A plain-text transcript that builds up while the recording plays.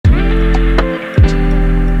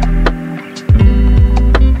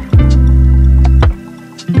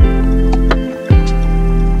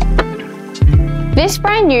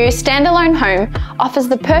brand new standalone home offers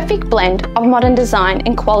the perfect blend of modern design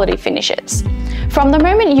and quality finishes. From the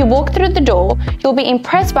moment you walk through the door, you'll be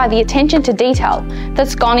impressed by the attention to detail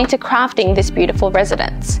that's gone into crafting this beautiful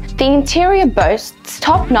residence. The interior boasts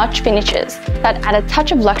top-notch finishes that add a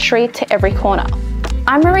touch of luxury to every corner.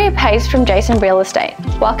 I'm Maria Pace from Jason Real Estate.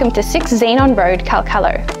 Welcome to 6 Xenon Road,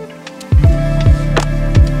 Kalkallo.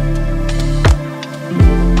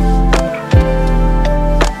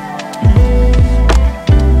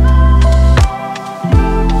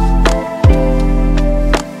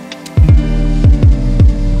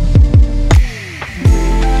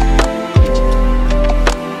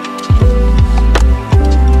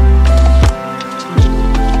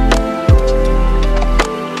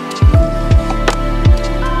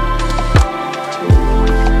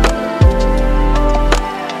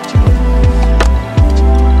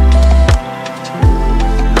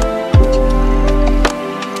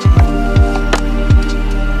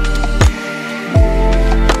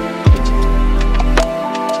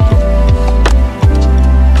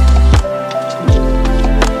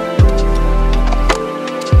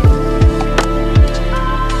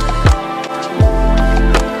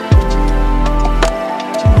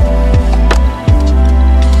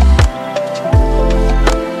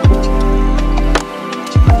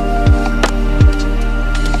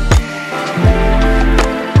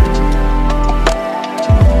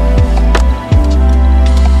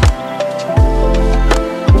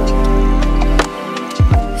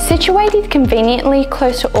 Situated conveniently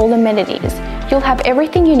close to all amenities, you'll have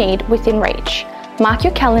everything you need within reach. Mark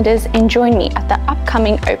your calendars and join me at the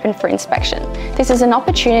upcoming Open for Inspection. This is an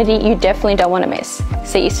opportunity you definitely don't want to miss.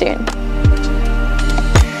 See you soon.